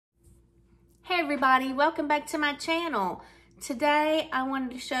everybody, welcome back to my channel. Today I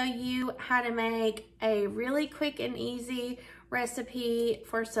wanted to show you how to make a really quick and easy recipe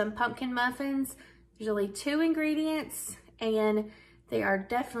for some pumpkin muffins. There's only 2 ingredients and they are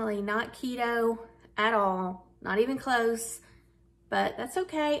definitely not keto at all, not even close, but that's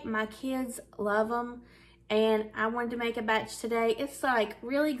okay. My kids love them and I wanted to make a batch today. It's like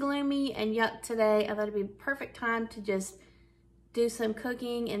really gloomy and yuck today. I thought it'd be a perfect time to just do some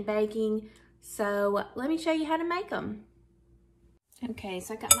cooking and baking. So let me show you how to make them. Okay,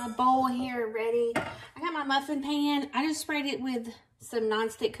 so I got my bowl here ready. I got my muffin pan. I just sprayed it with some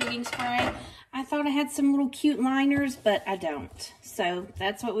nonstick cooking spray. I thought I had some little cute liners, but I don't. So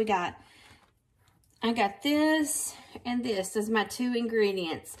that's what we got. I got this and this as my 2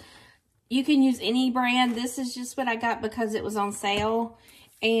 ingredients. You can use any brand. This is just what I got because it was on sale.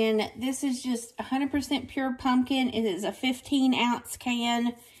 And this is just 100% pure pumpkin. It is a 15-ounce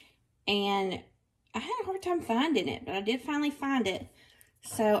can. And I had a hard time finding it, but I did finally find it.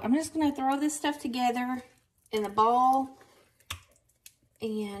 So I'm just going to throw this stuff together in a bowl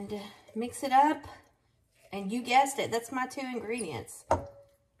and mix it up. And you guessed it, that's my 2 ingredients.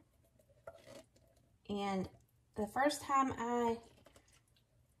 And the first time I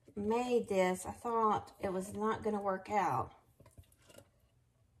made this, I thought it was not going to work out.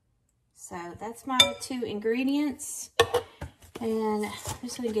 So that's my 2 ingredients. And I'm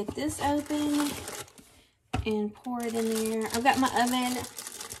just going to get this open and pour it in there. I've got my oven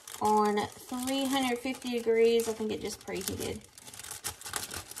on 350 degrees. I think it just preheated.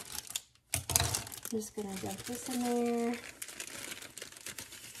 I'm just going to dump this in there.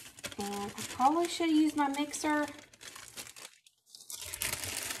 And I probably should have used my mixer,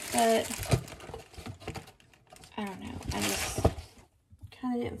 but I don't know. I just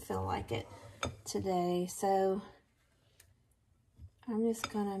kind of didn't feel like it today. So I'm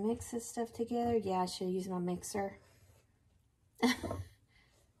just gonna mix this stuff together. Yeah, I should use my mixer.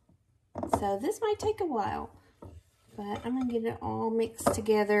 So this might take a while, but I'm gonna get it all mixed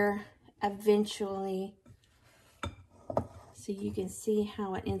together eventually so you can see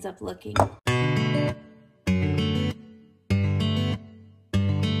how it ends up looking.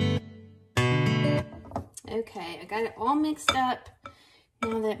 Okay, I got it all mixed up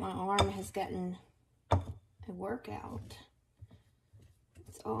now that my arm has gotten a workout.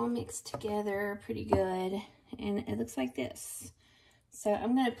 It's all mixed together pretty good, and it looks like this. So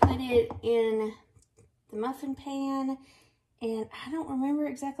I'm going to put it in the muffin pan, and I don't remember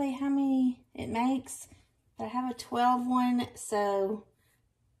exactly how many it makes, but I have a 12 one, so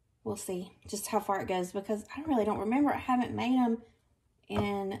we'll see just how far it goes, because I really don't remember. I haven't made them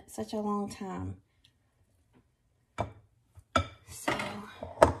in such a long time. So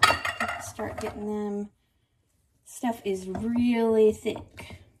let's start getting them. Stuff is really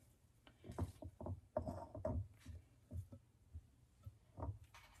thick.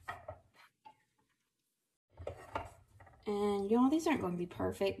 And y'all, these aren't going to be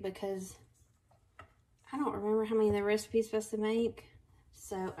perfect because I don't remember how many of the recipe's supposed to make.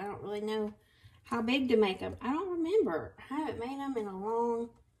 So I don't really know how big to make them. I don't remember. I haven't made them in a long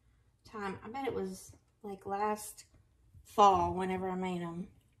time. I bet it was like last fall whenever I made them.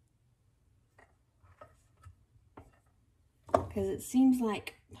 Because it seems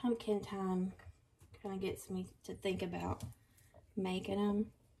like pumpkin time kind of gets me to think about making them.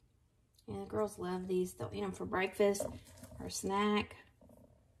 And the girls love these. They'll eat them for breakfast or snack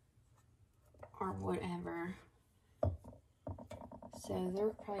or whatever. So they're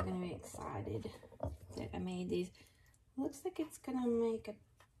probably going to be excited that I made these. Looks like it's going to make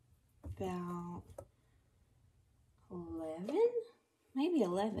about 11? Maybe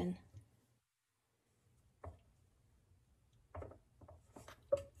 11.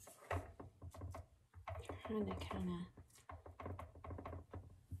 Trying to kind of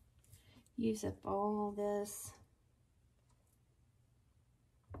use up all this.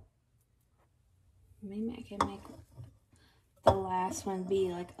 Maybe I can make the last one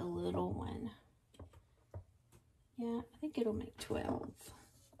be like a little one. Yeah, I think it'll make 12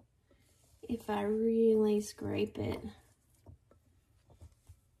 if I really scrape it.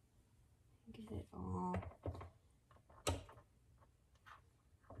 Get it all.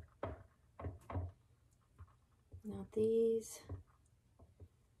 Now these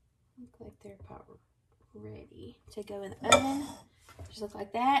look like they're about ready to go in the oven. Just look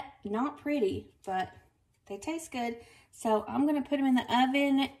like that. Not pretty, but they taste good. So I'm going to put them in the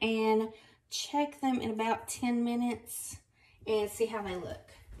oven and check them in about 10 minutes and see how they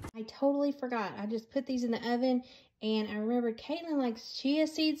look. I totally forgot. I just put these in the oven, and I remembered Caitlin likes chia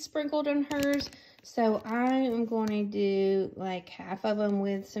seeds sprinkled on hers. So I am going to do like half of them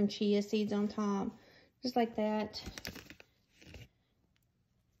with some chia seeds on top, just like that.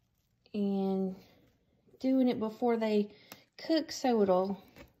 And doing it before they cook so it'll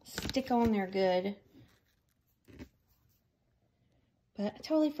stick on there good. But I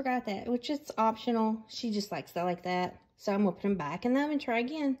totally forgot that, which is optional. She just likes that like that. So I'm gonna put them back in the oven and try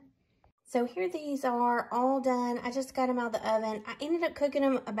again. So here these are all done. I just got them out of the oven. I ended up cooking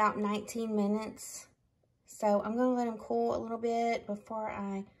them about 19 minutes. So I'm gonna let them cool a little bit before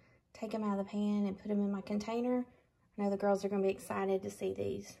I take them out of the pan and put them in my container. I know the girls are gonna be excited to see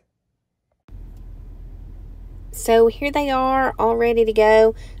these. So here they are, all ready to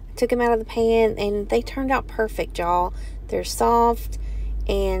go. I took them out of the pan and they turned out perfect, y'all. They're soft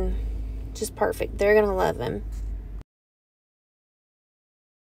and just perfect. They're gonna love them.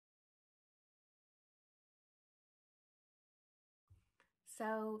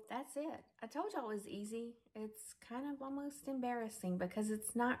 So that's it. I told y'all it was easy. It's kind of almost embarrassing because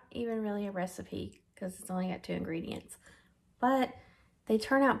it's not even really a recipe because it's only got 2 ingredients. But they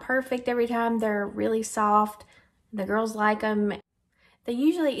turn out perfect every time. They're really soft. The girls like them. They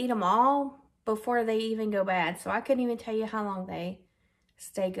usually eat them all before they even go bad. So I couldn't even tell you how long they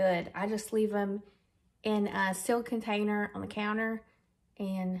stay good. I just leave them in a sealed container on the counter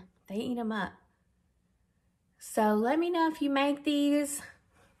and they eat them up. So let me know if you make these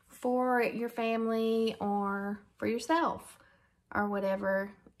for your family or for yourself or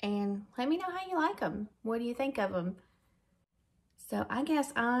whatever. And let me know how you like them. What do you think of them? So I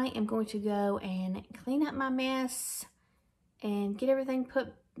guess I am going to go and clean up my mess and get everything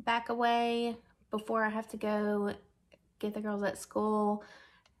put back away before I have to go get the girls at school.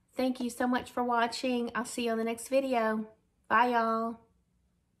 Thank you so much for watching. I'll see you on the next video. Bye, y'all.